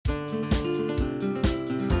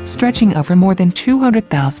Stretching over more than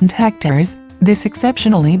 200,000 hectares, this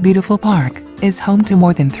exceptionally beautiful park is home to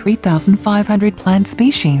more than 3,500 plant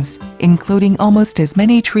species, including almost as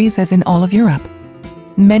many trees as in all of Europe.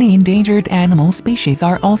 Many endangered animal species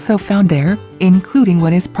are also found there, including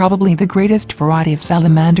what is probably the greatest variety of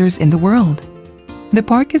salamanders in the world. The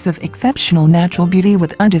park is of exceptional natural beauty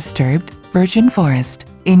with undisturbed, virgin forest,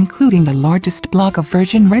 including the largest block of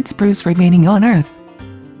virgin red spruce remaining on Earth.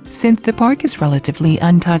 Since the park is relatively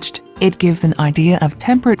untouched, it gives an idea of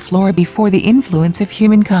temperate flora before the influence of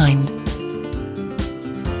humankind.